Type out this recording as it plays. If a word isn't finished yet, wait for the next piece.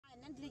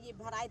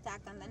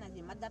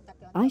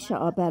Aisha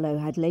Arbello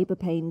had labour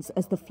pains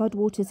as the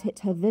floodwaters hit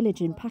her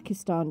village in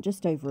Pakistan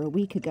just over a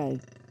week ago.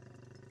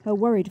 Her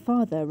worried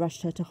father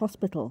rushed her to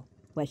hospital,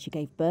 where she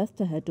gave birth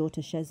to her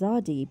daughter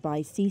Shehzadi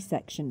by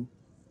C-section.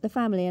 The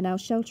family are now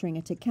sheltering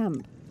at a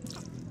camp,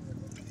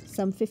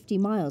 some 50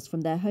 miles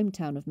from their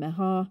hometown of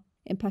Mehar,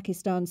 in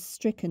Pakistan's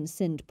stricken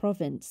Sindh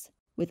province,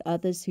 with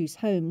others whose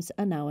homes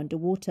are now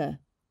underwater.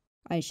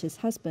 Aisha's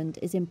husband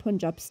is in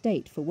Punjab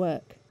state for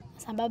work.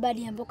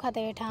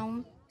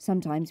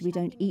 Sometimes we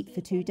don't eat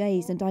for 2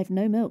 days and I've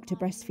no milk to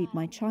breastfeed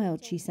my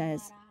child, she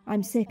says.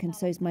 I'm sick and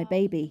so's my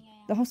baby.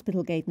 The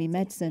hospital gave me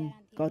medicine.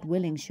 God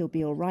willing, she'll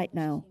be all right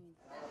now.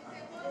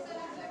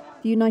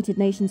 The United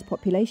Nations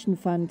Population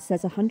Fund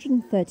says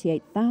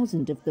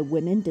 138,000 of the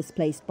women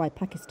displaced by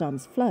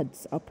Pakistan's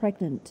floods are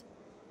pregnant.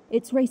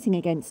 It's racing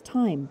against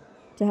time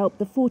to help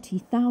the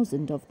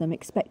 40,000 of them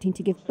expecting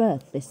to give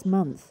birth this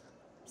month,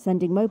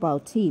 sending mobile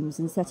teams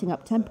and setting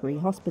up temporary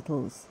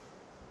hospitals.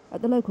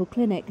 At the local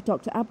clinic,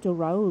 Dr. Abdul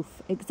Rauf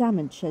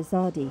examined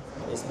Shehzadi.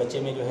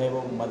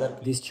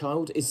 This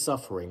child is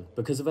suffering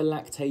because of a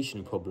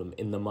lactation problem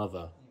in the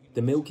mother.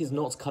 The milk is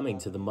not coming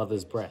to the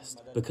mother's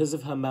breast because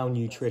of her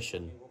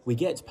malnutrition. We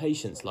get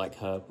patients like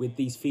her with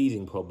these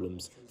feeding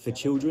problems for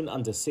children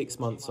under 6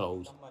 months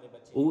old.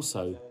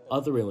 Also,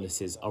 other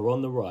illnesses are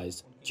on the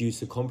rise due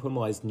to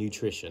compromised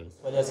nutrition.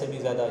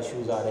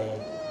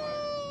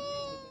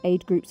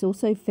 Aid groups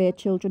also fear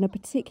children are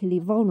particularly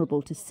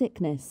vulnerable to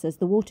sickness as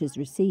the waters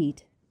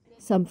recede.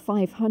 Some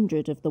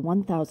 500 of the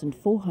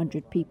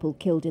 1,400 people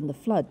killed in the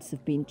floods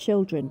have been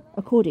children,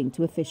 according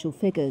to official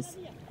figures.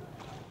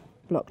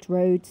 Blocked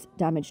roads,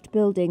 damaged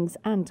buildings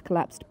and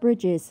collapsed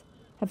bridges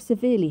have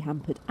severely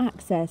hampered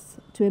access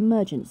to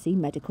emergency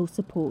medical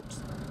support.